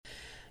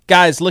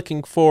Guys,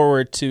 looking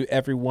forward to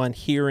everyone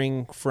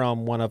hearing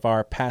from one of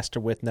our Pastor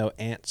with No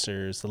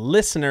Answers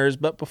listeners.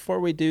 But before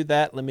we do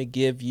that, let me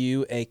give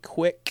you a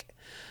quick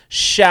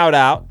shout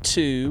out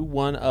to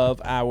one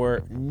of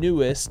our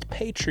newest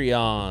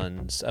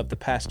Patreons of the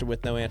Pastor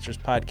with No Answers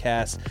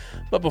podcast.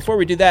 But before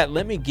we do that,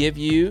 let me give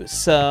you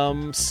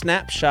some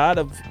snapshot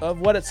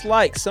of what it's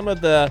like, some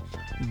of the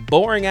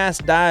boring ass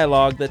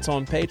dialogue that's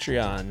on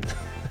Patreon.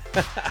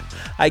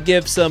 I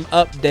give some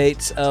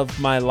updates of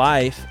my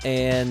life,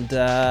 and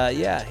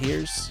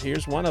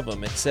here's one of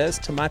them. It says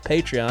to my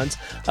Patreons,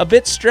 a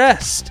bit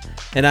stressed,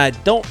 and I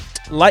don't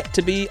like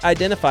to be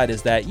identified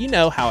as that. You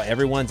know how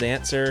everyone's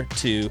answer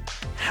to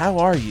how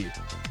are you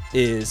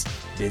is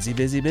busy,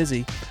 busy,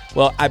 busy.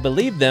 Well, I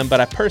believe them, but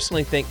I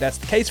personally think that's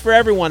the case for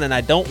everyone, and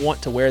I don't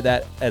want to wear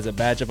that as a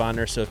badge of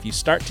honor. So if you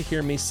start to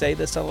hear me say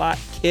this a lot,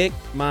 kick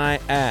my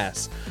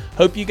ass.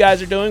 Hope you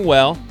guys are doing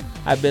well.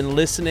 I've been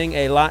listening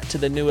a lot to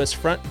the newest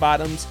Front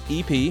Bottoms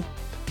EP.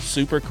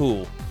 Super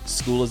cool.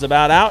 School is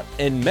about out,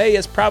 and May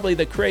is probably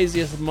the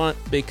craziest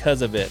month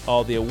because of it.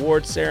 All the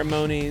award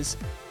ceremonies,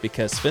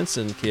 because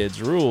Svensson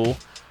kids rule,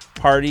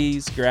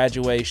 parties,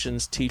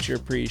 graduations, teacher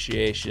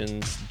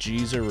appreciations,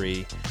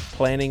 Jeezery.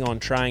 Planning on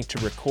trying to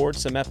record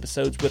some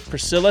episodes with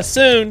Priscilla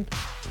soon.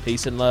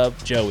 Peace and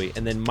love, Joey.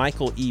 And then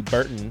Michael E.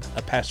 Burton,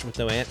 a Pastor with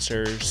No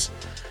Answers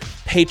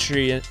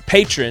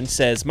patron,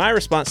 says, my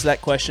response to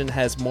that question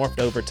has morphed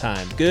over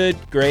time. Good,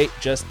 great,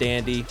 just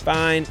dandy,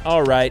 fine,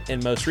 all right,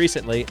 and most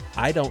recently,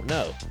 I don't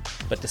know.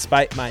 But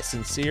despite my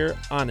sincere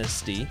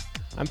honesty,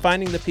 I'm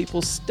finding that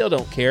people still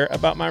don't care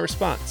about my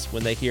response.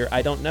 When they hear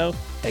I don't know,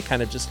 they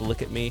kind of just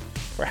look at me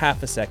for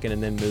half a second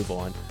and then move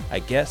on. I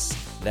guess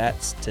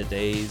that's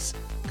today's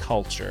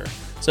culture.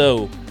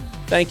 So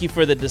thank you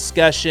for the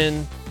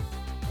discussion,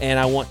 and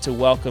I want to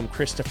welcome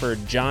Christopher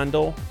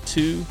Jondal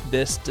to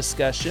this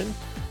discussion.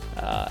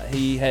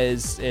 He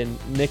has, and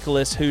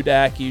Nicholas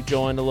Hudak, you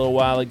joined a little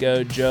while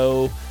ago,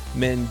 Joe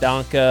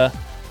Mendonca.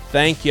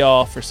 Thank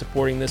y'all for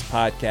supporting this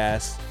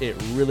podcast. It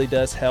really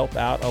does help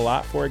out a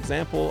lot. For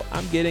example,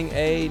 I'm getting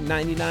a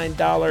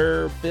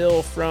 $99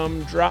 bill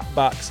from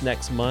Dropbox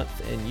next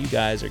month, and you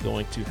guys are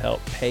going to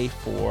help pay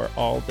for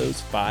all those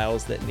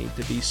files that need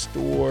to be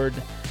stored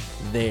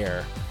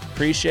there.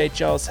 Appreciate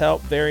y'all's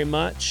help very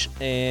much,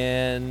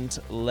 and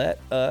let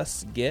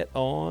us get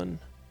on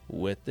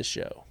with the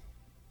show.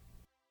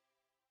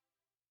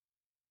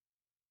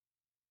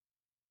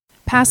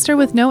 Pastor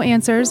with No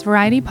Answers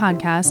Variety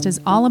Podcast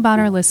is all about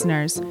our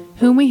listeners,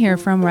 whom we hear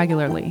from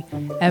regularly.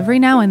 Every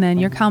now and then,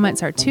 your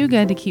comments are too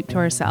good to keep to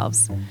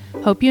ourselves.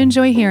 Hope you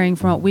enjoy hearing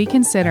from what we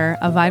consider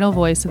a vital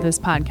voice of this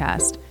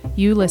podcast,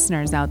 you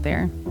listeners out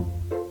there.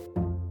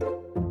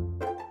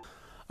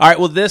 All right,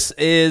 well, this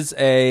is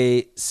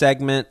a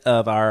segment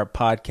of our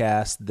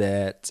podcast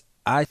that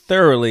I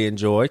thoroughly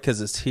enjoy because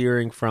it's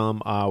hearing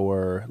from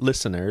our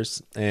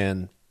listeners,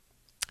 and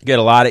get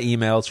a lot of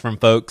emails from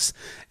folks,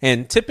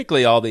 and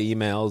typically all the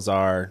emails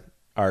are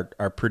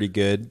pretty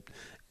good.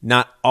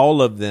 Not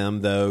all of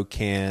them, though,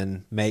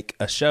 can make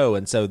a show.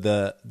 And so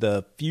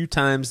the few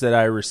times that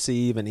I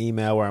receive an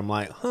email where I'm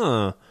like,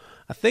 I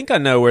think I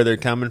know where they're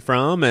coming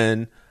from,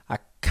 and I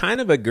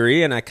kind of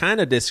agree and I kind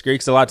of disagree,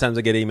 because a lot of times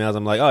I get emails,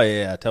 I'm like, oh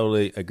yeah, I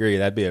totally agree.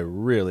 That'd be a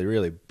really,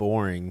 really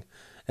boring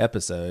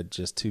episode,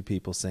 just two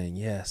people saying,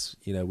 yes,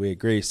 we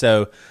agree.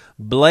 So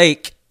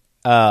Blake,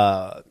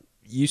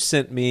 you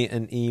sent me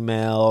an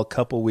email a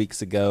couple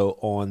weeks ago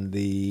on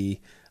the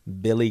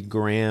Billy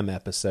Graham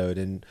episode,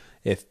 and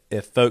if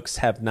folks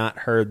have not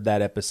heard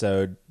that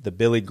episode, the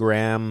Billy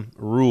Graham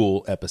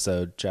Rule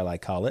episode, shall I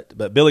call it?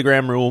 But Billy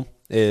Graham Rule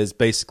is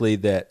basically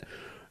that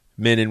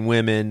men and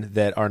women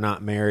that are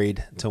not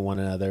married to one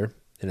another,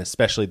 and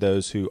especially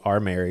those who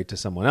are married to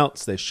someone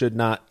else, they should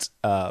not,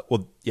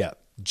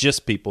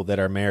 just people that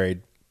are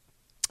married,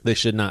 they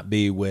should not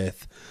be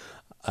with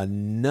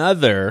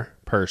another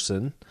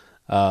person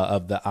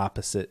of the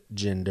opposite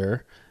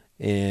gender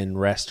in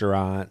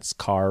restaurants,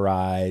 car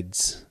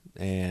rides,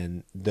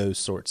 and those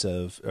sorts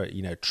of,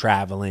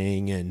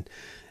 traveling, and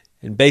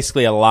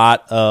basically a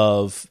lot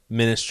of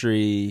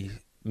ministries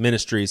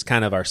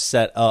kind of are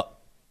set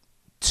up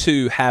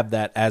to have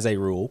that as a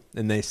rule,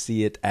 and they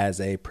see it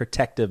as a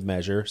protective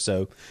measure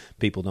so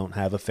people don't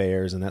have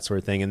affairs and that sort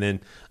of thing. And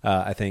then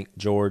I think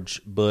George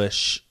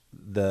Bush,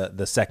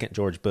 the second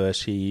George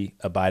Bush, he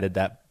abided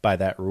by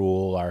that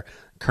rule. Our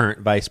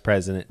current vice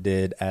president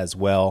did as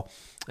well.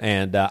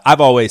 And I've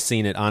always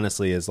seen it,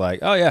 honestly, as like,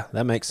 oh yeah,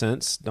 that makes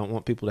sense. Don't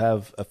want people to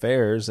have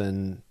affairs.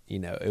 And,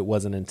 it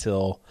wasn't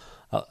until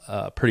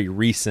pretty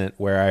recent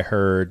where I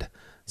heard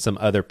some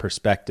other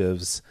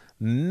perspectives,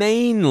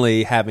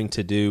 mainly having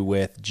to do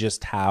with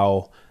just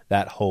how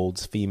that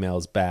holds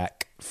females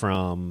back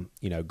from,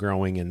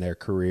 growing in their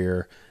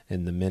career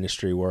in the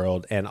ministry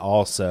world, and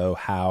also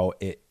how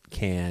it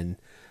can,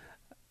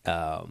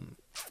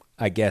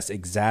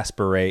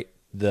 exasperate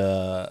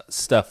the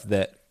stuff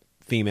that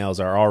females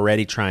are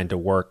already trying to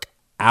work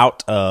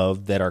out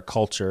of, that our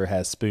culture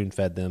has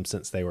spoon-fed them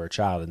since they were a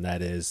child, and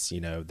that is,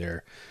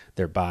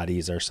 their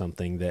bodies are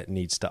something that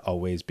needs to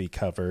always be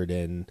covered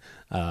and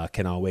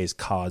can always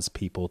cause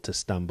people to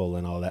stumble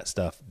and all that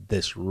stuff.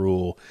 This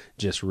rule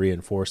just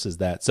reinforces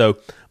that. So,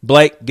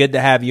 Blake, good to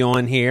have you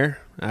on here.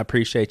 I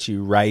appreciate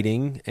you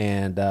writing,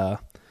 and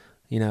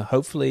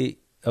hopefully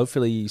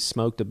you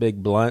smoked a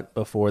big blunt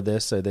before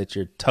this so that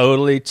you're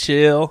totally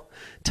chill.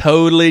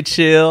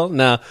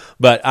 No,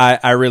 but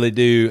I really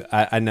do.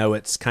 I know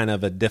it's kind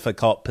of a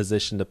difficult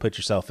position to put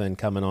yourself in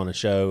coming on a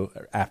show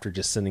after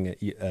just sending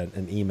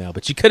an email,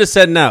 but you could have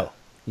said no.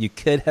 You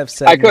could have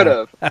said I could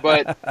have,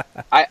 but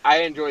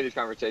I enjoy these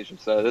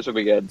conversations, so this will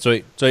be good.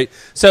 Sweet.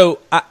 So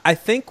I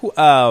think,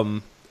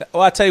 I'll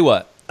tell you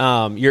what,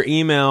 your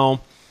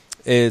email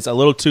is a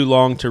little too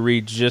long to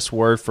read just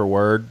word for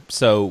word.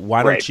 So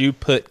why don't you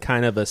put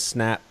kind of a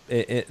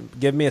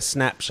give me a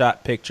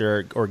snapshot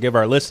picture, or give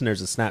our listeners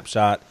a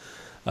snapshot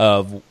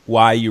of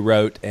why you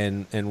wrote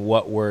and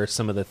what were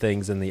some of the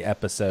things in the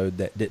episode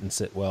that didn't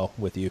sit well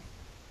with you.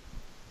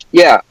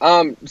 Yeah.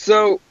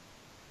 So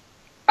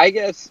I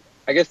guess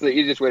the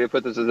easiest way to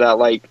put this is that,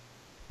 like,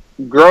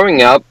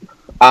 growing up,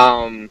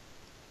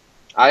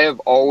 I've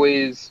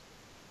always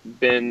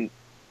been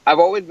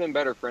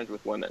better friends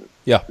with women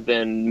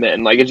than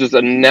men. Like, it's just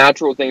a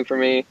natural thing for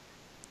me.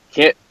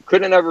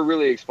 Couldn't ever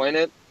really explain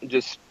it.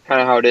 Just kind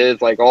of how it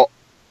is. Like, all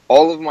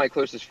of my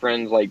closest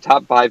friends, like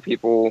top 5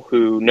 people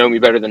who know me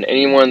better than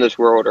anyone in this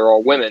world, are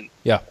all women.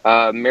 Yeah.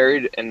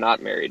 Married and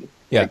not married.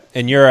 Yeah. Like,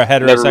 and you're a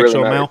heterosexual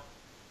really male?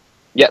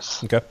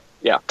 Yes. Okay.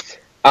 Yeah.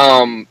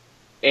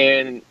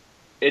 And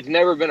it's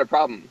never been a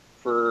problem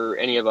for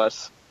any of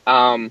us.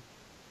 And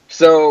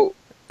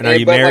are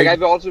you married? Like,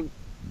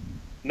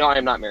 no, I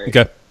am not married.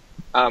 Okay.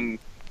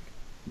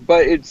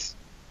 But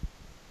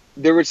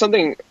there was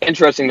something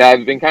interesting that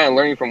I've been kind of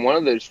learning from one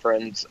of those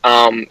friends,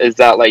 is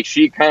that, like,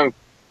 she kind of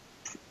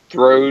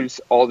throws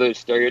all those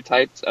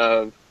stereotypes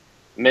of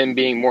men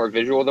being more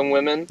visual than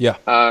women, kind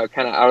of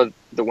out of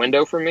the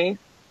window for me.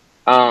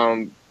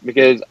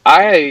 Because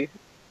I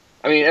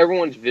mean,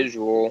 everyone's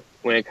visual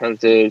when it comes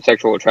to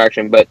sexual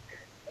attraction, but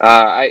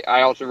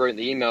I also wrote in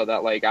the email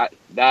that, like,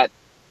 that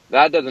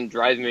doesn't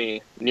drive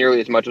me nearly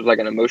as much as, like,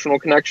 an emotional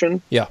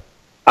connection. Yeah.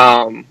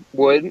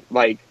 Would,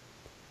 like,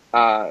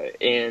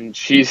 and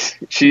she's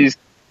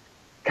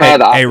kind of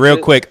the opposite. Hey, real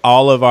quick,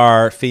 all of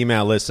our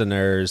female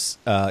listeners,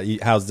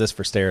 how's this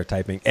for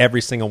stereotyping?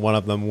 Every single one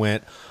of them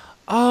went,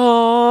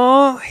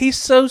 "Oh, he's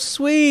so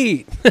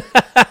sweet."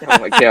 Oh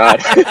my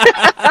God.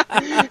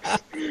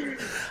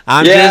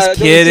 I'm just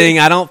kidding.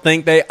 I don't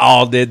think they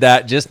all did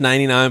that. Just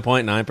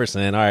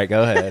 99.9%. All right,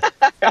 go ahead.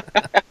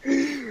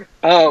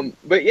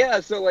 But yeah,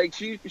 so, like,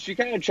 she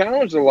kind of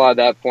challenged a lot of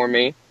that for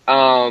me,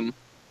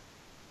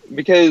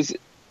 because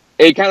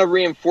it kind of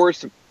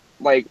reinforced,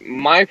 like,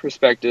 my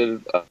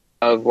perspective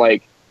of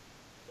like,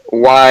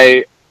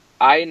 why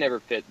I never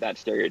fit that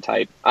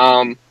stereotype.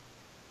 And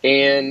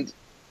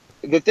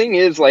the thing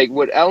is, like,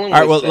 what Ellen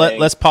was saying...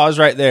 let's pause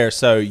right there.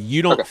 So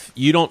you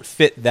don't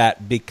fit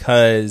that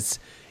because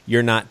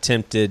you're not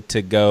tempted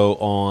to go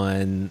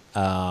on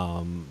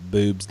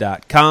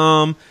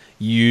boobs.com.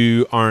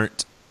 You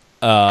aren't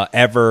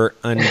ever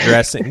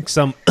undressing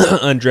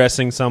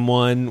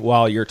someone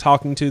while you're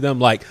talking to them.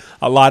 Like,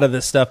 a lot of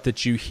the stuff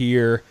that you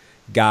hear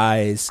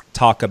guys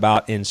talk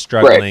about in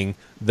struggling,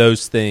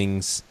 those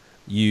things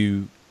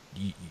you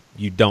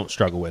don't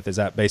struggle with. Is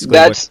that basically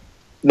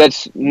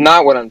that's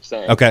not what I'm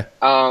saying. Okay.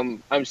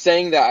 I'm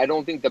saying that I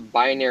don't think the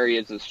binary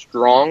is as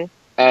strong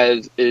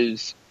as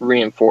is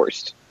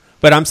reinforced.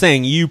 But I'm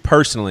saying you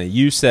personally,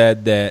 you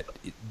said that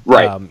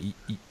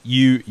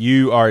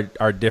you are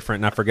different,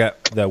 and I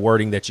forget the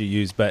wording that you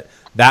used, but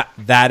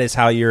that is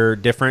how you're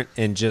different,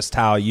 and just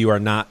how you are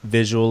not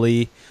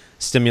visually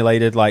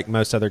stimulated like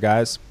most other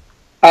guys.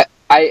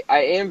 I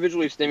am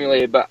visually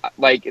stimulated, but,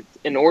 like,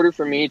 in order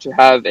for me to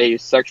have a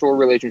sexual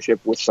relationship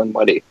with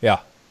somebody,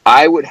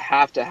 I would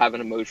have to have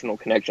an emotional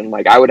connection.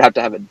 Like, I would have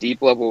to have a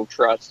deep level of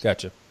trust.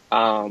 Gotcha.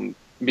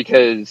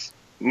 Because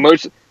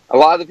a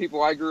lot of the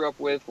people I grew up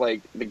with,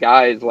 like, the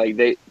guys, like,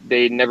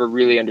 they never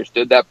really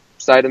understood that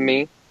side of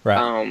me. Right.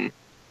 And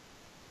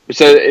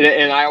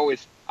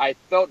I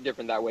felt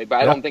different that way, but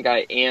I don't think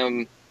I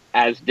am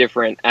as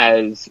different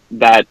as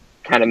that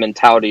kind of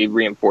mentality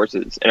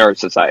reinforces in our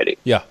society.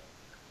 Yeah.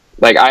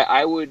 Like,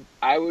 I would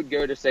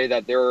go to say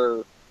that there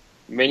are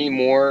many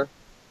more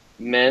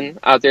men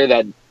out there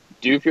that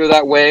do feel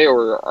that way,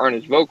 or aren't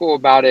as vocal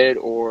about it,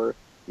 or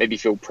maybe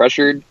feel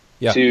pressured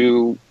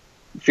to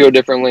feel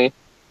differently.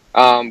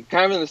 Kind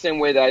of in the same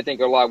way that I think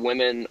a lot of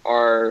women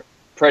are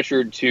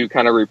pressured to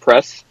kind of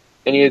repress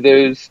any of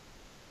those,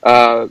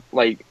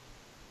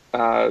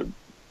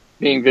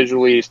 being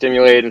visually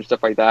stimulated and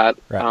stuff like that.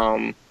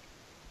 Right.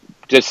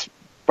 Just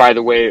by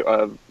the way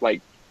of,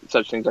 like,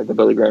 such things like the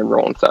Billy Graham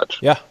rule and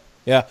such. Yeah.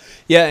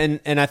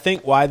 And I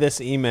think why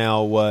this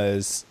email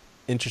was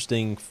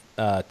interesting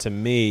to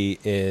me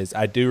is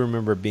I do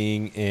remember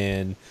being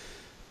in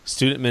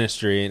student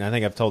ministry, and I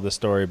think I've told this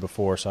story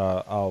before,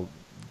 so I'll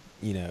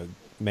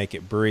make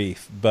it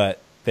brief. But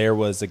there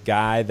was a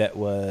guy that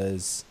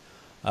was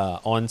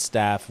on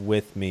staff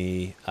with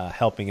me,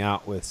 helping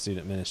out with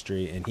student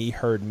ministry, and he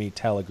heard me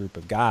tell a group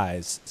of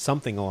guys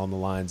something along the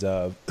lines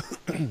of,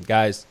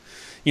 guys,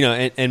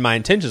 and my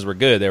intentions were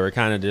good. They were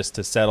kind of just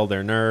to settle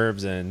their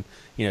nerves and,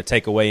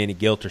 take away any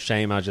guilt or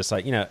shame. I was just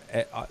like,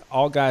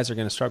 all guys are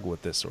going to struggle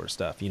with this sort of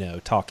stuff,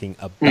 talking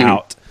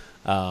about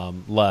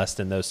lust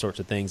and those sorts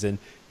of things. And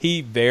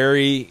he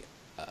very,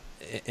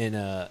 in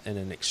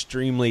an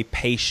extremely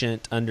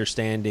patient,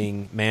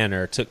 understanding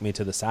manner, took me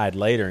to the side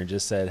later and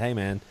just said, hey,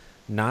 man,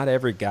 not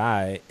every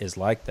guy is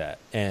like that.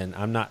 And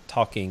I'm not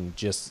talking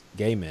just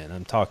gay men.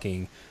 I'm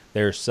talking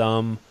there's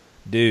some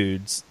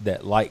dudes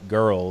that like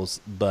girls,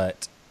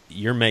 but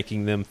you're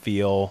making them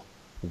feel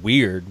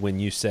weird when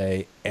you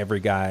say every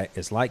guy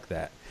is like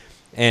that.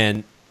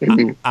 And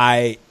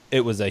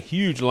it was a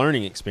huge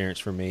learning experience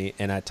for me,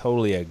 and I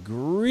totally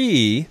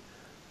agree.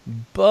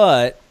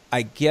 But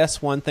I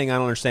guess one thing I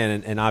don't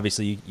understand, and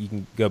obviously you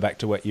can go back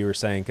to what you were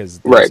saying because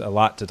there's a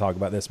lot to talk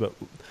about this, but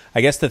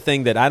I guess the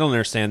thing that I don't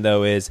understand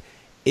though is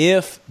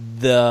if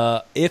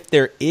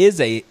there is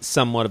a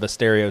somewhat of a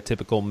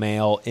stereotypical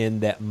male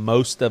in that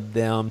most of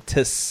them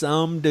to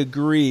some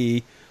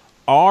degree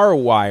are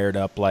wired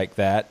up like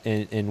that,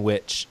 in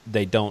which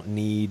they don't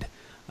need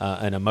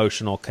an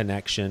emotional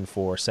connection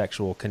for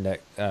sexual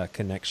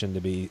connection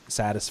to be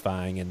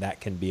satisfying, and that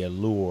can be a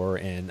lure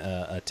and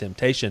a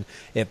temptation.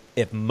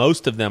 If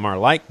most of them are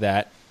like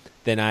that,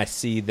 then I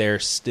see there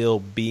still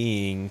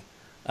being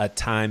a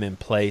time and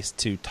place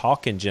to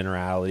talk in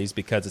generalities,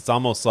 because it's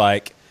almost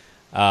like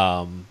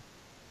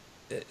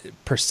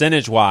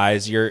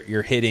percentage-wise,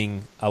 you're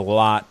hitting a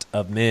lot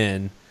of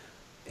men.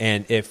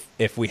 And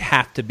if we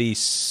have to be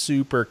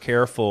super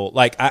careful,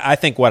 like I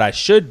think what I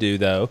should do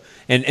though,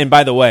 and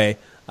by the way,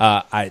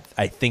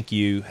 I think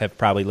you have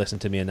probably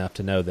listened to me enough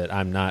to know that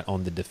I'm not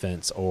on the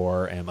defense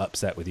or am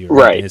upset with you.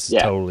 Right. This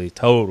is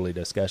totally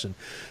discussion.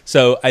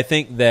 So I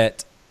think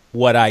that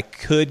what I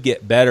could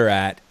get better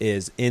at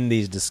is in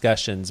these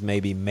discussions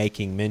maybe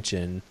making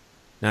mention.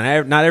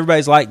 Now, not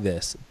everybody's like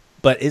this,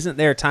 but isn't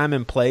there a time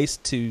and place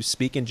to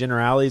speak in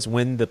generalities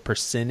when the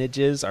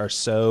percentages are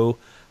so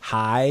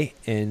high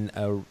in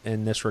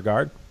this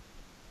regard?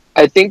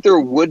 I think there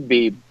would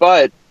be,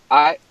 but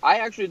I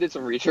actually did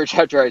some research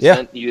after I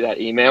sent you that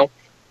email.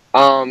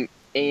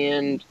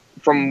 And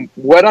from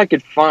what I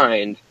could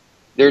find,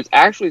 there's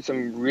actually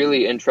some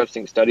really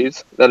interesting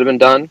studies that have been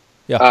done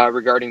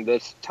regarding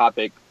this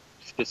topic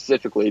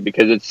specifically,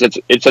 because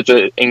it's such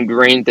an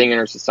ingrained thing in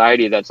our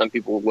society that some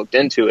people looked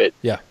into it.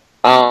 Yeah.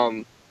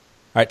 All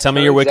right, tell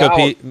me your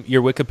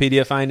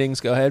Wikipedia findings.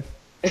 Go ahead.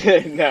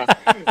 No,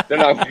 they're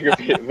not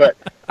Wikipedia, but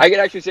I can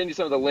actually send you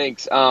some of the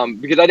links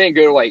because I didn't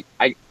go to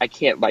I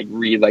can't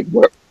read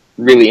what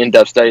really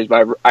in-depth studies,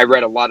 but I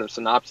read a lot of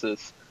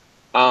synopsis,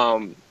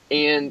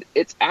 and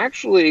it's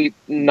actually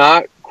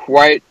not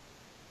quite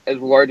as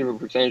large of a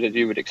percentage as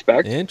you would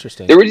expect.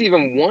 Interesting. There was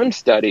even one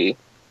study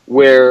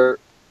where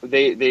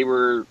they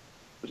were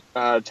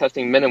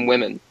testing men and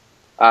women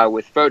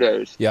with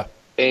photos. Yeah.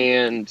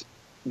 And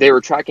they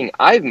were tracking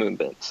eye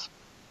movements.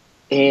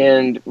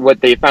 And what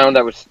they found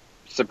that was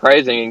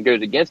surprising and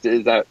goes against it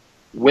is that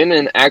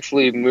women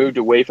actually moved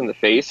away from the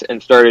face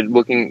and started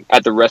looking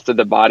at the rest of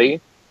the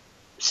body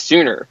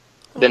sooner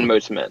than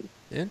most men.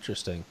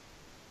 Interesting.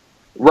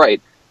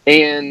 Right.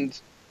 And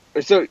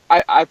so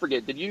I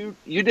forget, you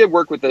did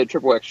work with the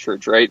Triple X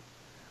Church, right?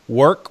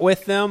 Work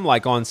with them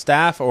on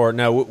staff, or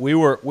no, we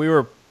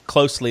were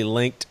closely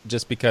linked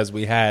just because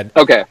we had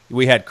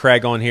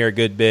Craig on here a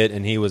good bit,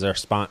 and he was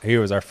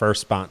our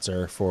first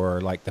sponsor for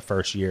the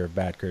first year of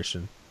Bad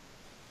Christian.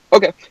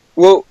 Okay.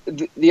 Well,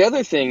 the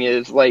other thing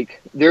is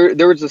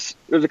there's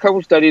a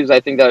couple studies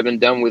I think that have been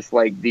done with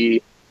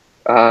the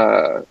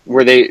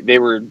where they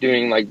were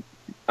doing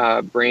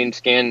brain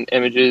scan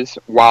images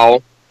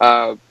while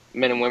men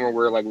and women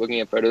were looking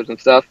at photos and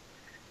stuff,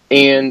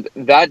 and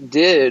that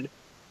did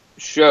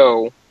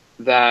show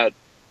that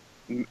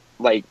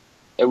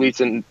at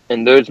least in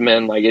those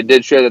men, it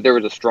did show that there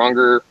was a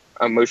stronger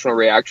emotional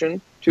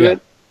reaction to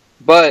it,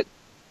 but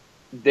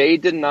they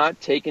did not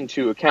take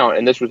into account,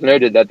 and this was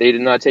noted, that they did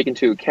not take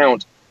into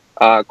account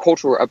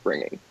cultural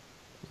upbringing.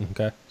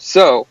 Okay.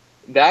 So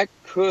that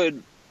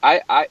could,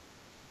 because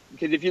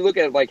if you look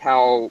at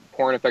how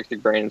porn affects the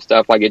brain and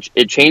stuff,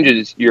 it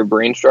changes your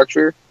brain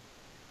structure,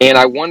 and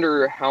I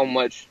wonder how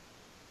much.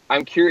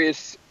 I'm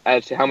curious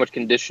as to how much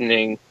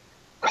conditioning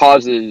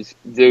causes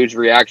those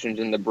reactions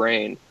in the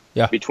brain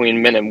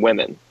between men and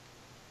women.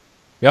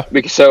 Yeah.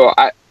 Because so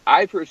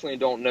I personally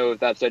don't know if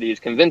that study is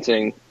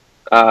convincing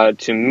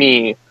to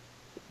me,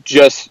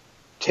 just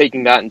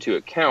taking that into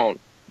account,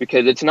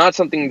 because it's not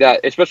something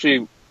that,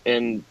 especially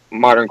in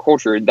modern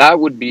culture, that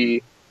would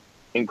be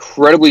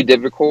incredibly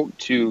difficult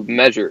to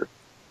measure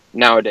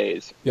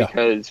nowadays. Yeah.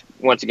 Because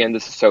once again,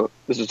 this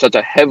is such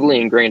a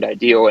heavily ingrained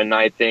ideal, and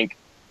I think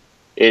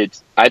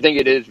it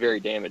is very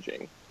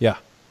damaging. Yeah.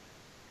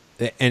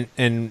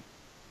 And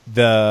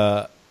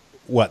the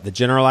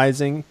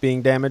generalizing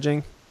being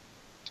damaging?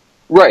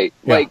 Right.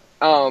 Yeah.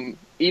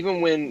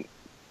 Even when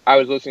I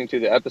was listening to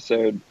the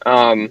episode,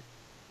 Ellen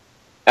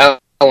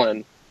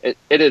It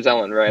is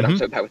Ellen, right? Mm-hmm. I'm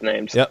so bad with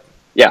names. Yep.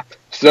 Yeah.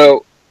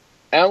 So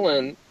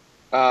Ellen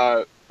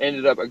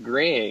ended up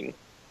agreeing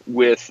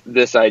with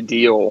this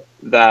ideal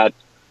that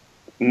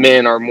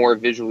men are more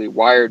visually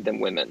wired than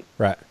women.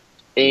 Right.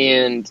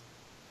 And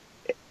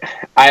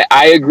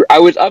I agree. I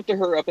was up to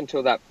her up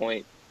until that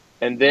point,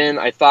 and then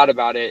I thought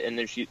about it, and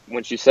then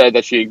when she said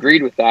that she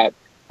agreed with that,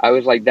 I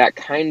was like, that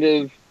kind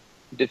of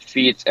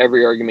defeats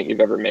every argument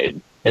you've ever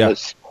made in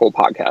this whole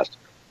podcast.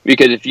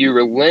 Because if you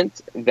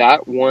relent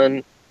that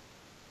one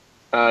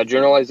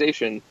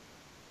generalization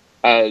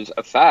as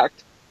a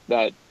fact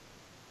that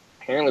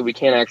apparently we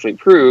can't actually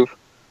prove,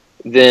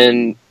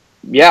 then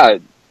yeah,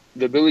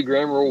 the Billy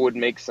Graham rule would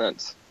make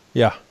sense.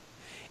 Yeah.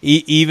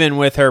 Even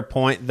with her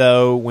point,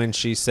 though, when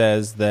she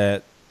says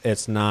that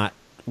it's not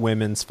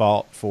women's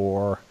fault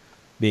for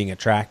being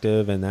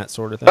attractive and that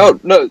sort of thing. Oh,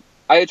 no,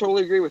 I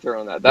totally agree with her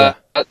on that.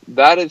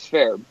 That is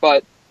fair.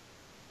 But,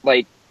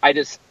 like, I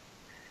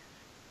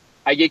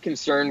get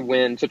concerned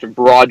when such a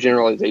broad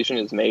generalization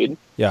is made.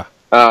 Yeah.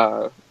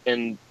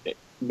 And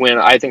when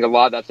I think a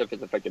lot of that stuff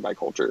is affected by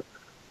culture.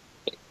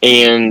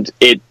 And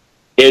it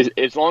is,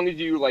 as long as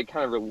you, like,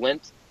 kind of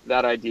relent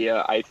that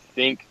idea, I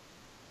think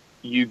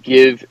you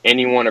give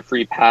anyone a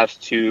free pass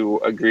to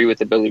agree with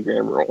the Billy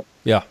Graham rule.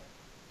 Yeah.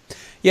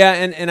 Yeah,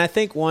 and I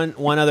think one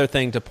other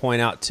thing to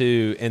point out,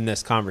 too, in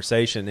this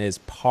conversation is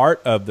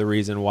part of the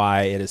reason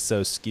why it is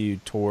so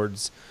skewed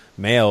towards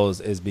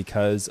males is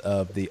because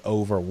of the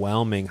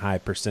overwhelming high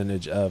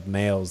percentage of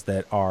males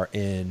that are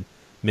in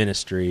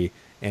ministry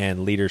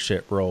and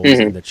leadership roles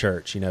in the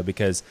church,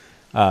 because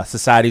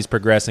society's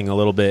progressing a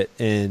little bit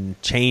in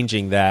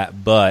changing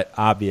that, but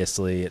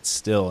obviously it's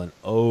still an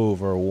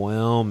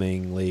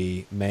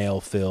overwhelmingly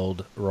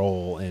male-filled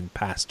role in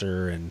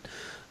pastor and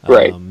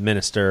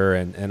minister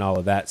and all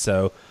of that.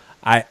 So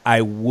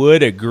I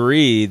would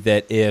agree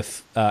that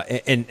if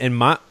and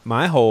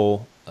my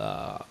whole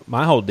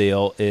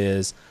deal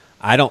is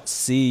I don't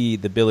see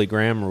the Billy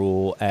Graham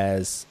rule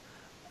as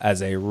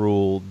a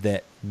rule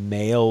that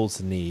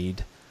males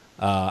need.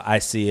 I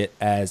see it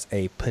as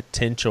a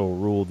potential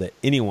rule that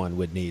anyone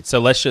would need. So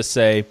let's just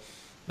say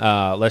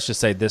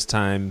this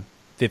time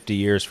 50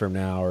 years from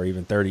now or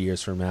even 30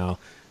 years from now,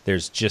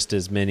 there's just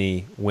as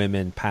many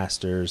women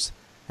pastors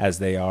as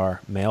they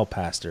are male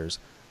pastors.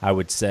 I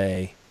would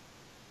say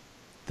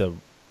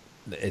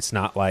it's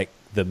not like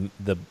the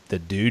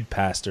dude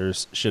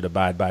pastors should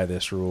abide by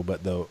this rule,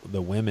 but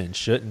the women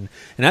shouldn't.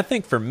 And I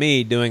think for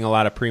me, doing a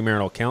lot of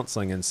premarital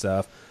counseling and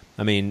stuff,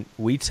 I mean,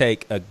 we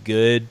take a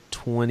good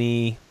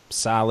 20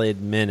 solid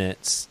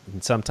minutes,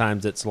 and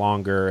sometimes it's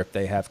longer if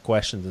they have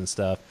questions and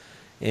stuff,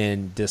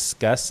 in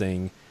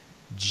discussing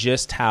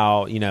just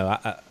how,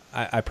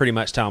 I pretty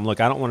much tell them,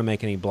 look, I don't want to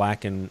make any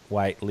black and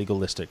white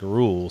legalistic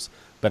rules,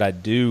 but I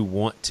do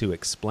want to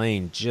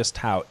explain just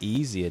how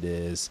easy it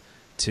is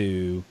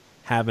to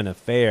have an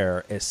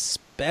affair,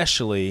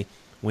 especially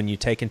when you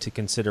take into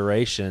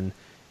consideration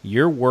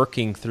you're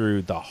working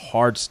through the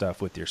hard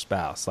stuff with your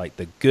spouse, like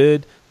the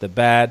good, the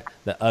bad,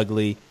 the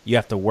ugly. You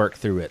have to work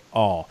through it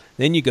all.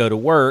 Then you go to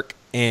work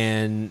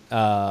and,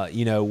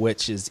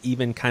 which is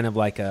even kind of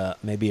like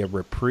maybe a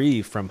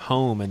reprieve from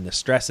home and the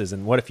stresses.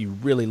 And what if you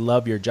really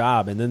love your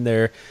job? And then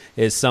there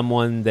is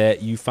someone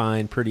that you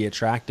find pretty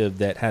attractive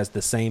that has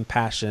the same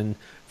passion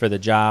for the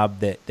job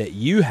that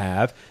you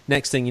have.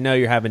 Next thing you know,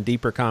 you're having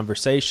deeper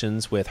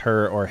conversations with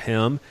her or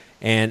him.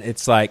 And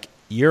it's like,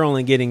 you're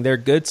only getting their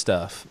good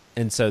stuff.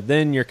 And so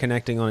then you're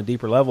connecting on a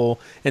deeper level.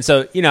 And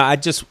so,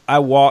 I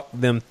walk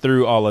them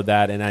through all of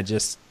that, and I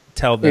just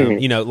tell them,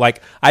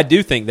 I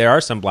do think there are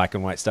some black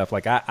and white stuff.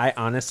 Like I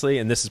honestly,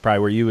 and this is probably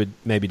where you would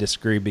maybe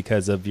disagree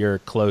because of your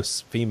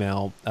close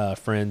female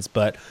friends,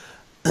 but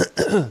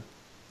I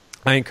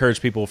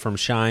encourage people from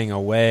shying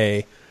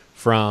away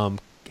from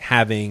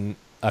having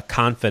a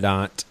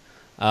confidant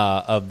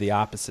of the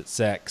opposite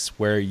sex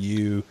where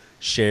you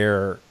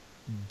share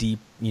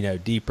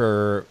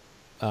deeper,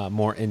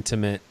 more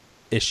intimate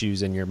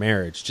issues in your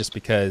marriage, just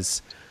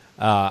because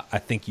I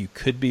think you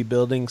could be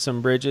building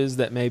some bridges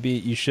that maybe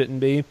you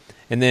shouldn't be.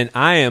 And then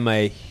I am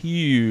a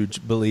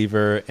huge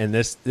believer, and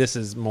this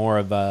is more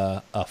of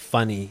a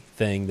funny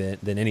thing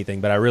than anything,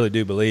 but I really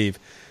do believe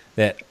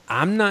that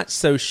I'm not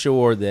so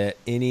sure that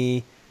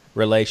any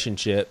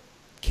relationship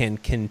can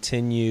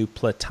continue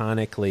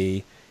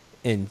platonically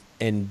and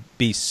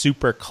be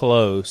super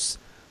close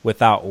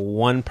without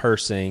one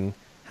person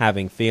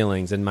having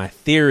feelings. And my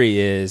theory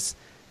is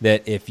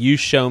that if you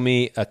show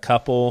me a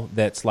couple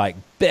that's like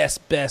best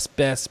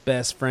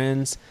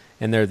friends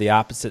and they're the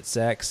opposite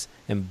sex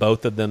and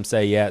both of them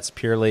say, yeah, it's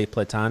purely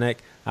platonic,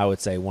 I would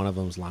say one of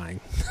them's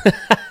lying.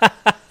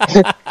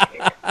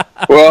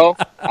 Well,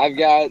 I've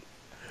got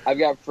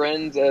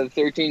friends of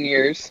 13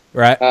 years,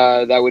 right?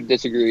 That would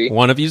disagree.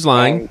 One of you's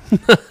lying.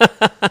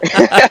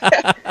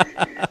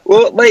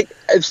 Well,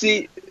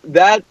 see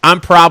that I'm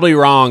probably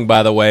wrong,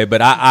 by the way,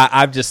 but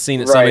I've just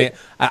seen it. Right.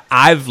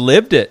 I've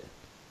lived it.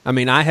 I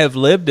mean, I have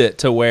lived it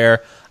to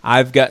where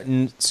I've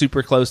gotten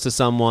super close to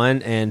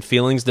someone and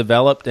feelings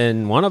developed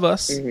in one of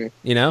us, Mm-hmm.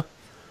 you know?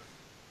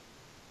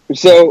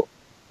 So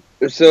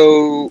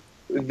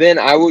then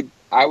I would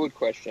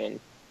question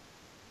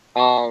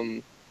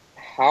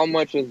how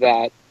much of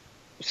that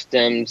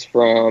stems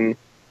from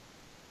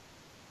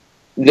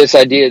this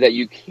idea that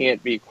you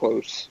can't be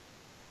close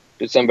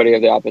to somebody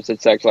of the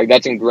opposite sex. Like,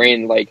 that's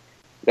ingrained, like,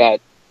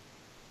 that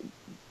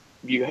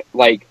you,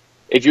 like,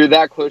 if you're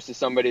that close to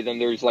somebody, then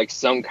there's, like,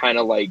 some kind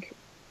of, like,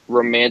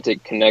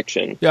 romantic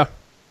connection. Yeah.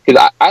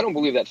 Because I don't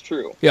believe that's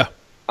true. Yeah.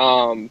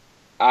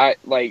 I,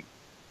 like,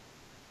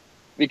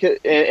 because,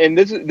 and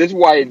this is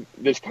why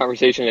this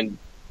conversation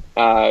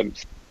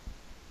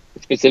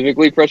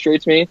specifically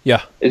frustrates me.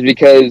 Yeah. Is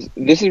because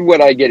this is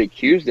what I get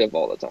accused of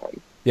all the time.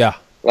 Yeah.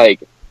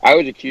 Like, I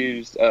was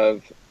accused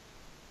of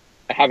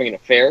having an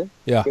affair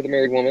with a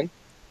married woman.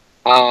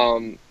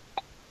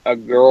 A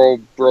girl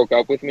broke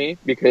up with me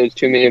because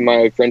too many of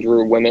my friends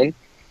were women.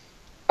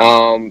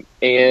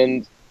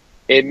 And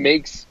it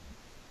makes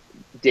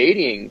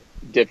dating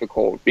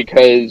difficult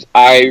because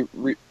I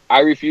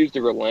refuse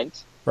to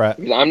relent. Right.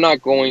 Because I'm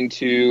not going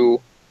to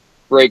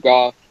break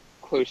off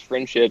close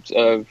friendships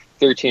of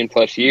 13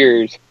 plus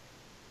years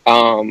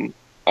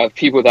of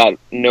people that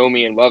know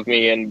me and love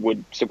me and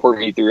would support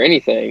me through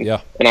anything.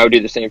 Yeah. And I would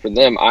do the same for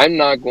them. I'm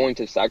not going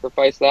to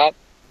sacrifice that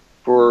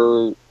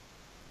for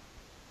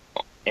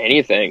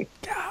anything.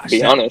 Gosh, to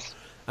be honest.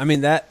 I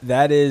mean,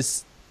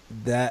 that's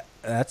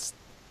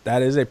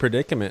a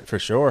predicament for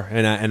sure.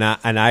 And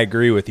I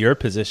agree with your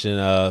position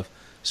of,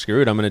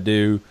 screw it, I'm going to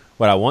do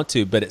what I want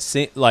to. But it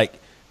seems like,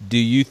 do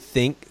you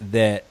think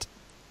that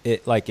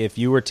it, like, if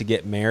you were to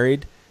get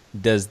married,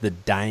 does the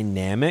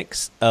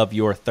dynamics of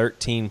your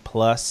 13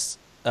 plus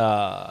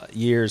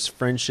years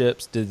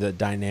friendships, do the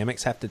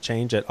dynamics have to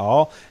change at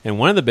all? And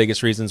one of the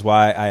biggest reasons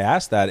why I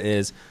asked that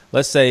is,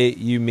 let's say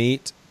you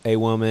meet a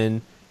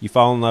woman, you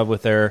fall in love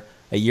with her,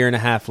 a year and a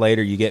half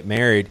later you get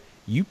married,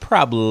 you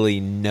probably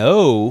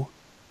know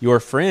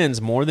your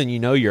friends more than you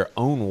know your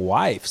own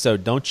wife. So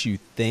don't you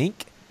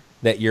think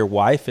that your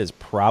wife is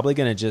probably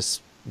going to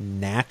just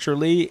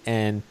naturally,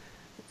 and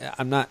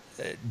I'm not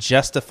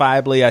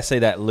justifiably, I say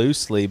that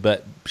loosely,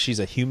 but she's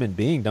a human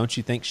being. Don't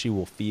you think she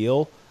will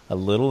feel a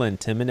little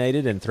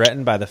intimidated and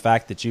threatened by the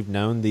fact that you've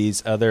known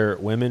these other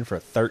women for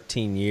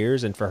 13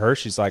 years? And for her,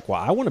 she's like,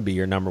 well, I want to be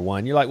your number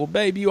one. You're like, well,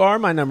 babe, you are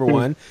my number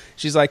one.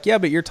 She's like, yeah,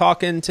 but you're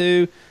talking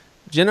to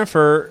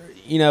Jennifer,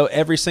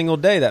 every single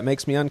day. That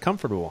makes me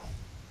uncomfortable.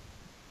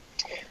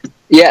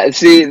 Yeah,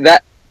 see,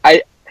 that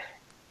I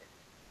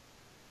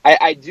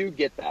do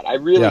get that. I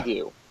really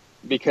do.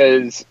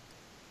 Because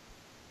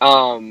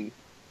I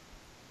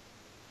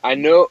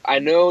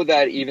know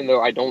that even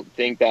though I don't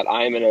think that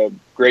I'm in a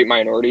great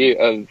minority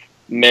of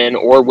men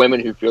or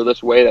women who feel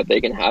this way, that they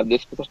can have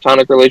this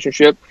platonic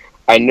relationship,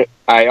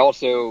 I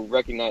also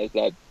recognize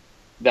that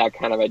that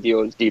kind of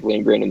ideal is deeply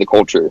ingrained in the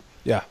culture.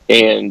 Yeah.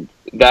 And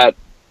that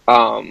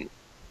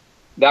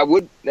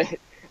would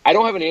I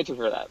don't have an answer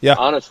for that. Yeah.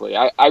 Honestly,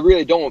 I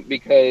really don't,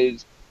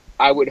 because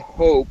I would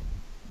hope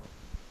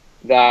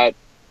that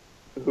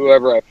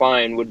whoever I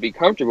find would be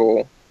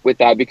comfortable with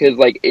that, because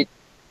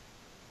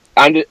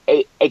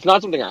it's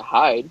not something I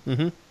hide.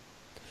 Mm-hmm.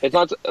 It's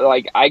not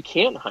like, I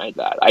can't hide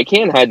that. I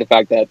can't hide the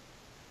fact that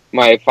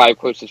my 5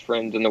 closest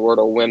friends in the world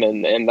are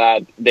women, and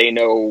that they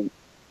know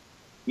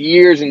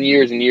years and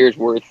years and years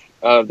worth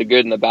of the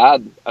good and the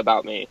bad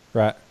about me.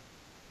 Right.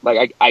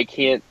 Like, I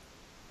can't.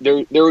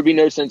 There would be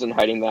no sense in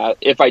hiding that.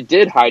 If I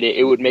did hide it,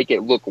 it would make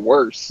it look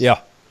worse.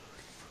 Yeah.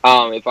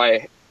 If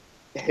I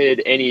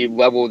hid any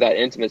level of that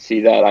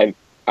intimacy that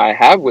I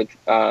have with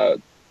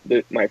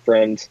my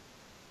friends.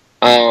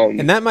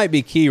 And that might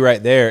be key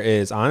right there,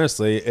 is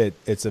honestly,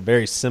 it's a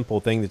very simple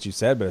thing that you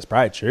said, but it's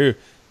probably true.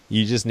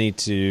 You just need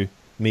to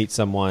meet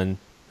someone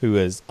who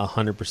is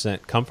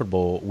 100%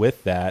 comfortable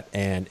with that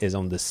and is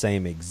on the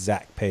same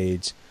exact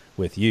page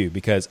with you,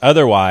 because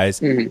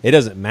otherwise it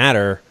doesn't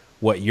matter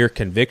what your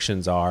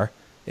convictions are.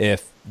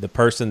 If the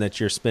person that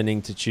you're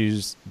choosing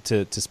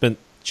to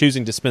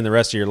spend the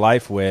rest of your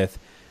life with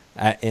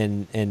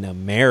in a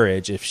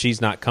marriage, if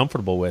she's not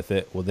comfortable with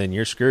it, well, then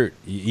you're screwed.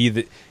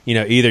 Either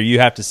you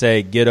have to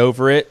say, get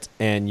over it,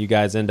 and you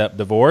guys end up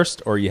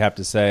divorced, or you have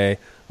to say,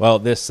 well,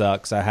 this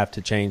sucks, I have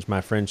to change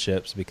my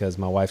friendships because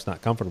my wife's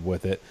not comfortable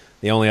with it.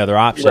 The only other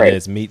option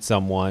is meet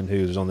someone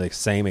who's on the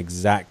same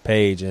exact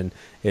page and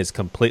is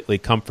completely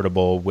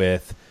comfortable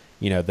with,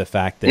 the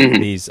fact that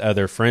these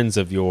other friends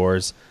of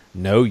yours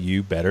know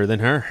you better than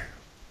her.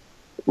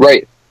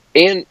 Right.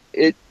 And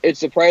it's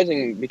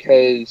surprising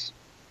because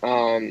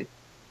I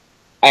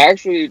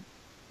actually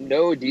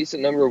know a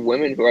decent number of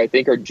women who I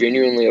think are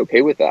genuinely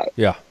okay with that.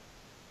 Yeah.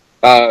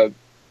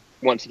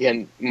 Once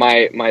again,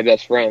 my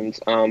best friends.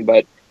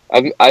 But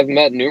I've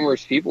met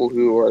numerous people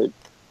who are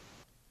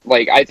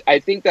like, I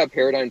think that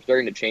paradigm's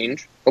starting to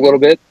change a little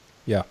bit.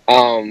 Yeah.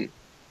 I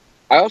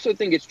also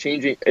think it's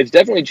changing. It's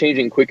definitely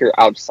changing quicker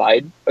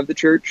outside of the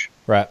church.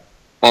 Right.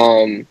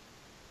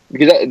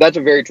 Because that's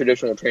a very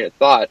traditional train of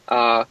thought.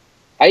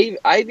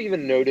 I've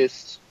even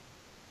noticed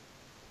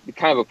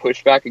kind of a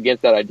pushback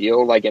against that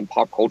ideal, like in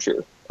pop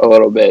culture a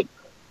little bit.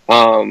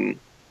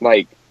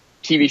 Like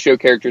TV show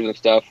characters and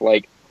stuff.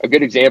 Like, a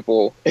good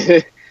example.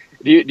 Do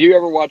you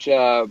ever watch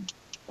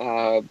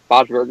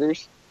Bob's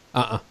Burgers?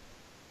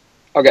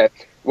 Okay.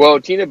 Well,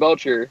 Tina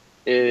Belcher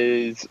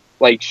is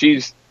like,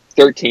 she's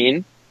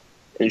 13,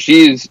 and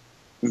she's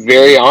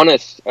very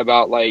honest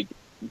about like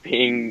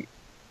being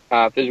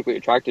physically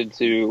attracted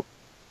to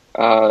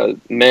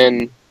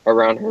men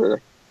around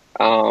her.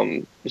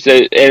 So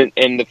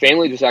and the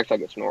family just acts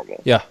like it's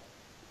normal. Yeah,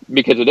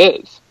 because it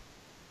is.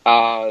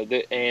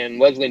 And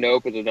Leslie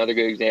Knope is another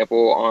good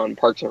example on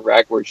Parks and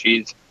Rec, where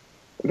she's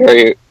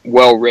very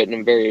well written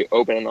and very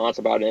open and honest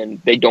about it,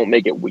 and they don't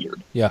make it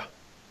weird. yeah,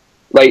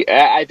 Like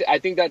I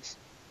think that's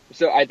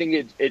so. I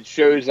think it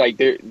shows like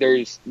there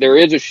is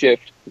a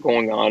shift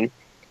going on,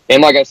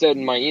 and like I said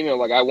in my email,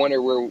 like I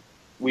wonder where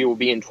we will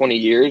be in 20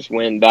 years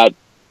when that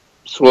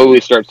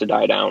slowly starts to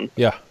die down.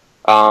 yeah.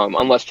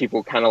 Unless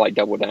people kind of like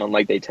double down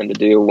like they tend to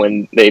do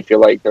when they feel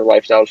like their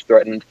lifestyle is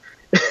threatened.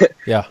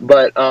 Yeah.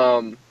 But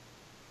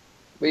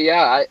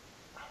yeah,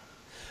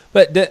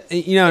 But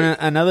you know,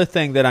 another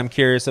thing that I'm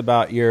curious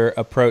about your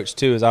approach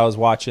too is I was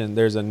watching.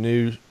 There's a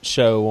new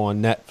show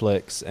on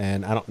Netflix,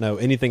 and I don't know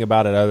anything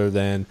about it other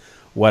than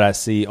what I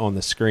see on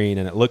the screen.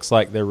 And it looks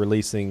like they're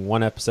releasing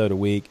one episode a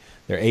week.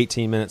 They're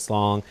 18 minutes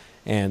long,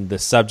 and the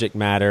subject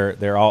matter,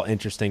 they're all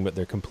interesting, but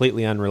they're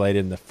completely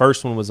unrelated. And the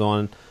first one was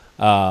on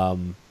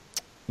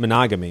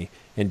monogamy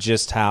and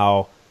just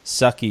how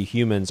sucky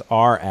humans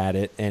are at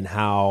it, and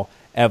how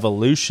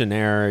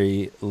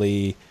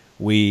evolutionarily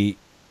we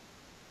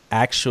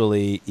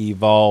actually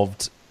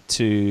evolved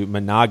to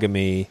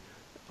monogamy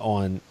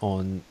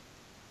on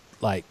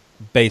like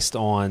based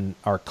on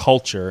our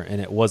culture,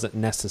 and it wasn't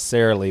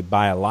necessarily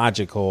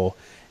biological.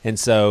 And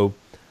so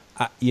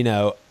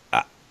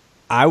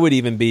I would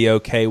even be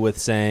okay with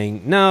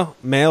saying no,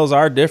 males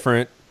are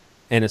different,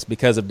 and it's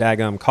because of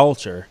daggum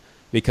culture,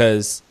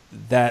 because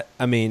that,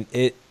 I mean,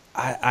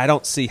 I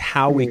don't see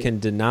how we can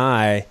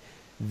deny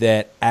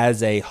that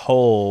as a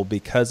whole,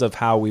 because of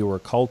how we were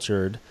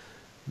cultured,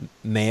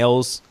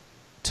 males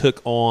took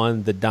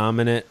on the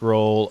dominant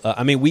role.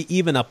 I mean, we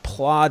even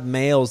applaud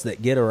males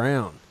that get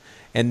around,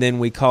 and then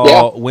we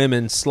call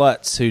women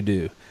sluts who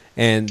do,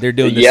 and they're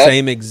doing the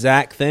same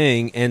exact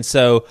thing. And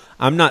so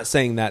I'm not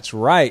saying that's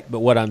right, but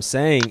what I'm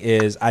saying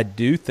is I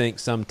do think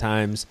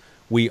sometimes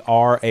we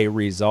are a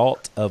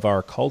result of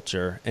our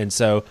culture. And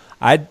so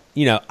I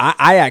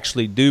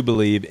actually do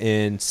believe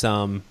in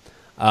some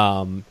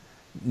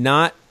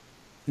not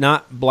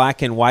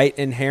black and white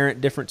inherent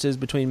differences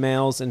between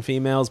males and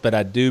females, but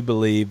I do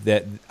believe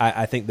that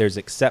I think there's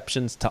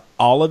exceptions to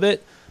all of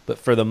it. But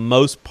for the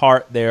most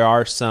part, there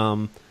are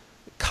some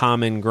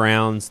common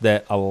grounds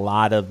that a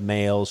lot of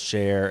males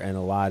share and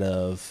a lot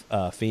of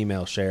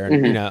females share.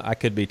 And, I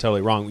could be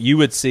totally wrong. You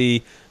would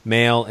see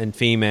male and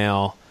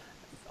female,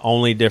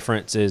 only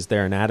difference is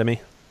their anatomy?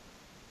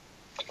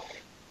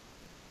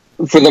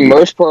 For the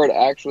most part,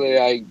 actually,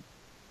 I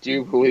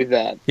do believe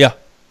that. Yeah.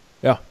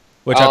 Yeah.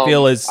 Which I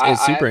feel is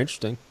super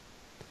interesting.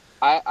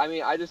 I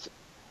mean, I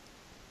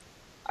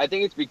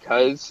think it's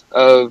because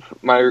of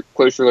my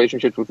close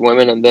relationships with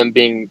women and them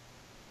being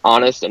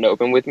honest and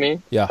open with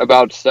me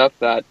about stuff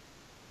that,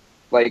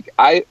 like,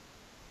 it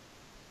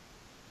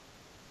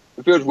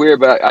feels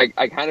weird, but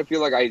I kind of feel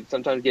like I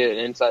sometimes get an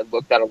inside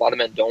look that a lot of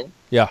men don't.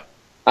 Yeah.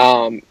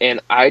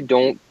 And I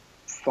don't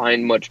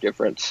find much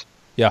difference.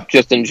 Yeah.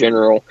 Just in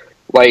general.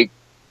 Like,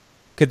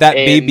 could that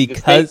be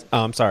because...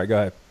 Oh, I'm sorry. Go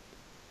ahead.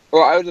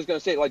 Well, I was just going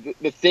to say, like,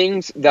 the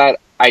things that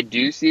I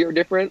do see are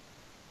different,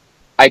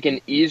 I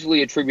can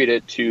easily attribute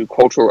it to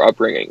cultural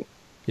upbringing.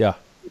 Yeah.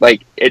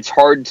 Like, it's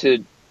hard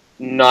to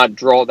not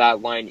draw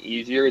that line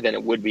easier than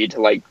it would be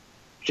to, like,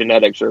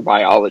 genetics or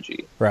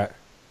biology. Right.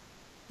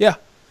 Yeah.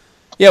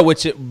 Yeah,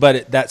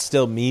 that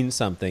still means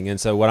something. And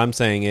so what I'm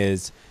saying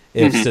is,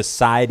 if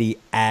society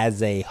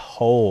as a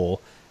whole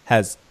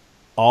has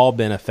all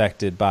been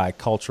affected by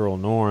cultural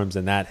norms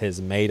and that has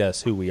made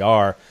us who we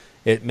are,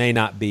 it may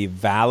not be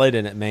valid,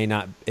 and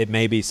it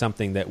may be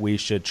something that we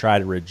should try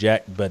to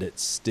reject, but it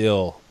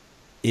still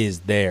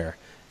is there.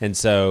 And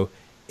so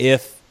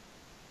if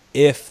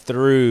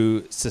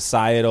through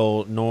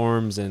societal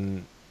norms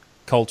and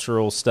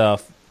cultural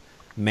stuff,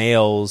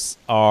 males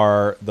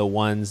are the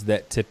ones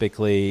that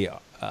typically,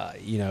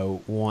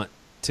 want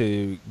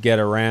to get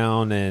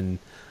around and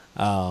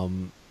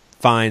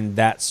find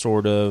that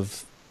sort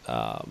of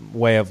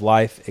way of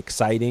life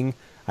exciting,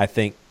 I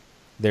think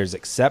there's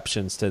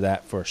exceptions to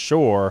that for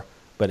sure,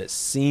 but it just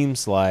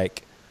seems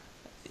like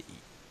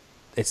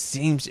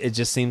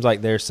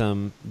there's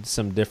some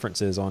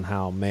differences on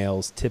how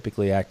males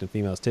typically act and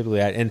females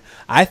typically act. And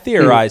I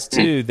theorize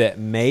too that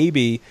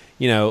maybe,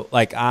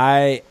 like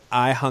I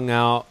hung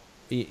out,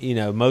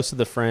 most of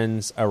the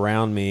friends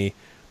around me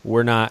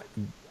were not,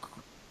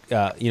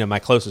 my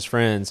closest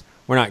friends,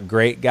 we're not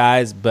great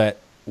guys, but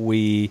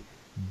we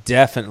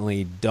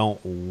definitely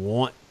don't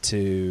want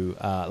to,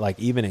 like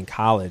even in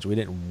college, we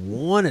didn't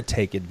want to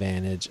take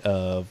advantage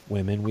of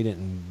women. We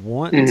didn't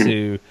want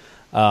to,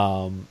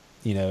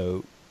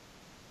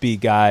 be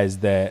guys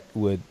that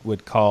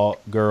would call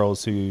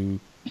girls who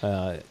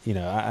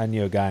I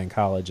knew a guy in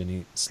college and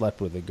he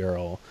slept with a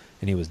girl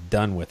and he was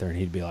done with her and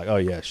he'd be like, oh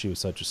yeah, she was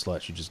such a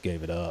slut, she just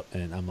gave it up.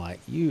 And I'm like,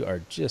 you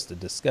are just a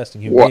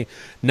disgusting human being.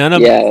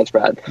 That's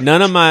bad.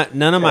 None of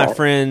my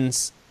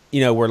friends,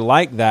 were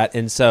like that.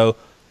 And so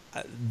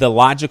the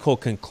logical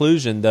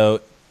conclusion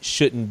though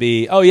shouldn't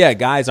be, oh yeah,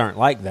 guys aren't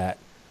like that,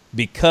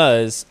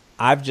 because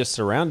I've just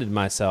surrounded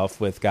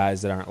myself with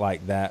guys that aren't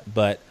like that.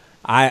 But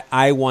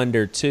I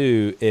wonder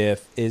too,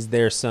 is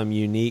there some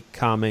unique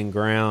common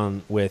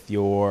ground with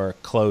your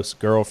close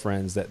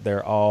girlfriends that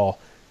they're all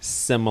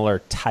similar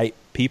type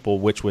people,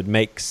 which would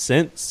make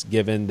sense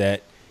given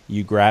that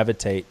you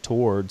gravitate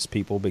towards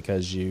people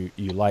because you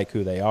like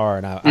who they are.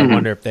 And I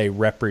wonder if they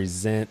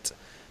represent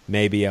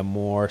maybe a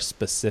more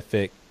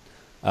specific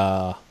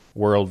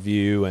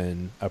worldview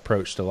and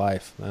approach to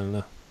life. I don't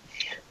know.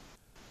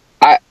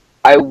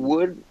 I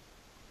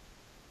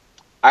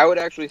would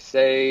actually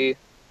say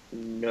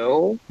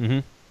no.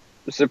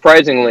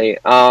 Surprisingly,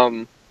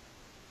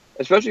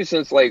 especially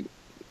since like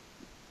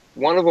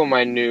one of them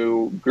I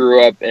knew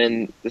grew up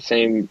in the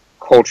same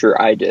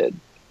culture I did.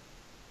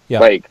 Yeah.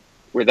 Like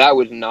where that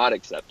was not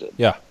accepted.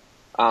 Yeah.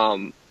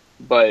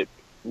 But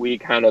we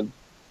kind of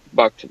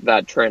bucked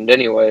that trend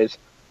anyways.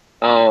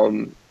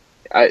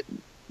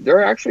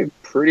 They're actually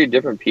pretty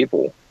different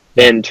people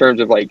in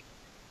terms of like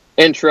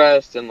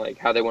interest and like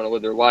how they want to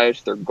live their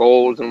lives, their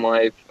goals in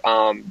life.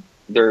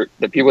 The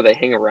people they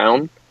hang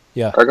around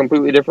are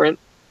completely different.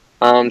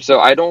 So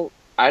I don't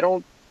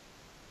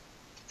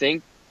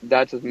think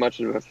that's as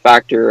much of a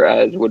factor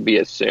as would be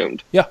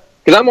assumed. Yeah.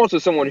 Because I'm also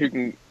someone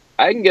who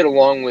I can get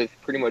along with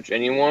pretty much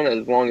anyone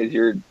as long as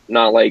you're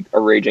not like a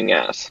raging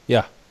ass.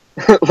 Yeah.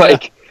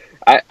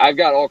 I've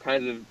got all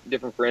kinds of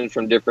different friends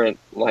from different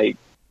like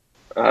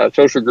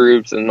social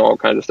groups and all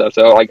kinds of stuff.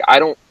 So like I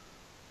don't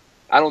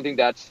think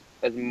that's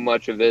as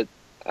much of it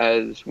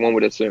as one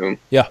would assume.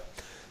 Yeah.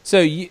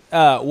 So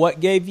what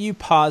gave you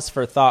pause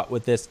for thought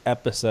with this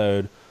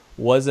episode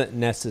wasn't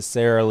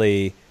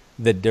necessarily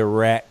the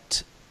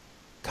direct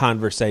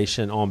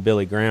conversation on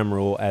Billy Graham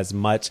rule as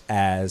much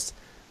as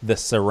the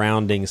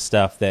surrounding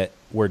stuff that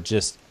were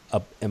just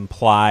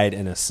implied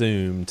and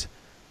assumed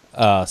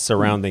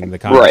surrounding the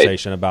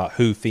conversation about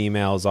who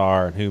females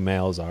are and who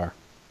males are.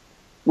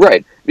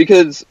 Right.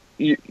 Because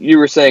you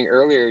were saying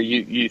earlier,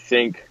 you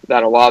think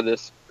that a lot of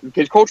this,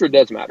 because culture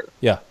does matter.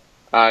 Yeah.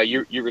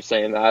 You were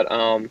saying that,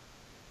 and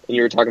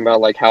you were talking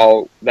about like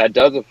how that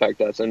does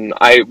affect us, and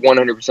I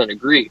 100%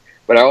 agree.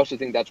 But I also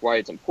think that's why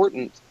it's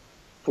important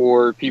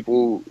for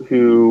people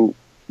who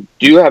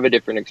do have a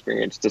different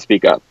experience to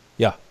speak up.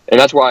 Yeah. And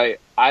that's why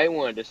I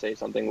wanted to say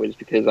something, was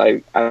because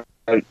I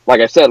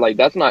like I said, like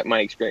that's not my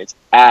experience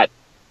at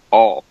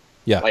all.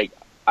 Yeah. Like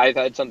I've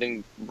had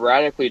something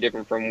radically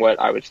different from what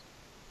I was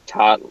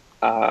taught,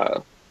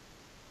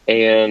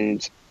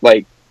 and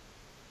like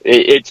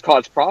it's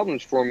caused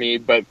problems for me,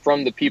 but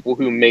from the people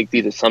who make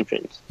these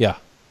assumptions. Yeah.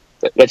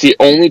 That's the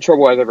only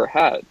trouble I've ever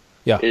had.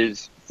 Yeah.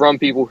 Is from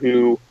people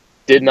who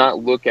did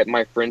not look at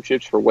my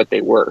friendships for what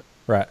they were.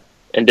 Right.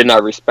 And did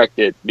not respect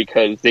it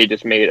because they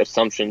just made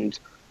assumptions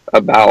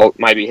about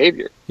my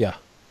behavior. Yeah.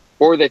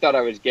 Or they thought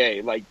I was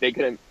gay. Like they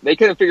couldn't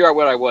figure out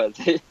what I was.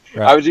 Right.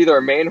 I was either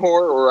a main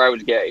whore or I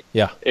was gay.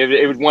 Yeah.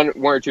 It was one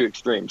or two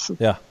extremes.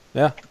 Yeah.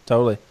 Yeah,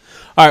 totally.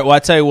 All right. Well, I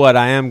tell you what,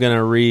 I am going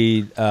to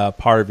read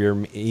part of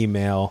your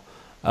email.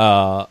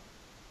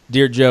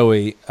 Dear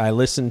Joey, I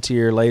listened to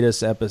your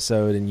latest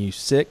episode and you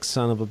sick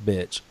son of a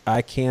bitch.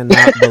 I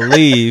cannot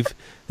believe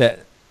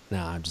that.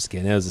 No, I'm just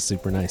kidding. It was a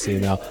super nice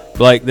email.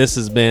 Blake, this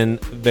has been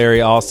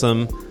very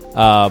awesome.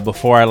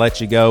 Before I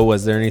let you go,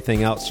 was there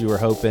anything else you were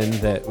hoping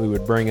that we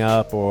would bring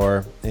up,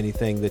 or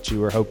anything that you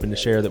were hoping to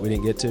share that we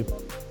didn't get to?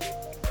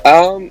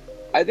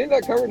 I think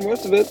that covered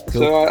most of it,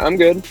 cool. So I'm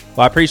good.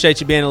 Well, I appreciate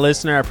you being a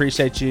listener. I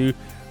appreciate you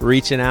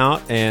reaching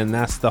out, and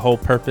that's the whole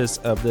purpose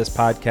of this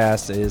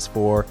podcast, is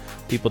for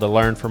people to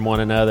learn from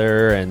one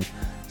another and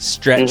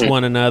stretch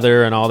one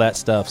another and all that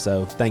stuff.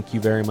 So thank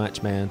you very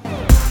much, man.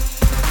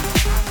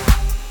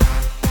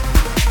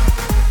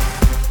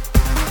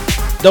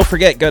 Don't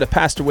forget, go to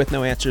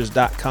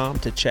pastorwithnoanswers.com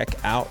to check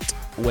out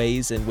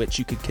ways in which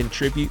you could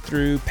contribute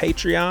through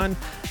Patreon,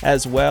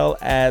 as well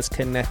as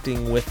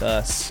connecting with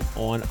us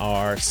on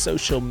our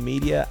social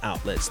media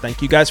outlets.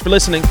 Thank you guys for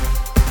listening.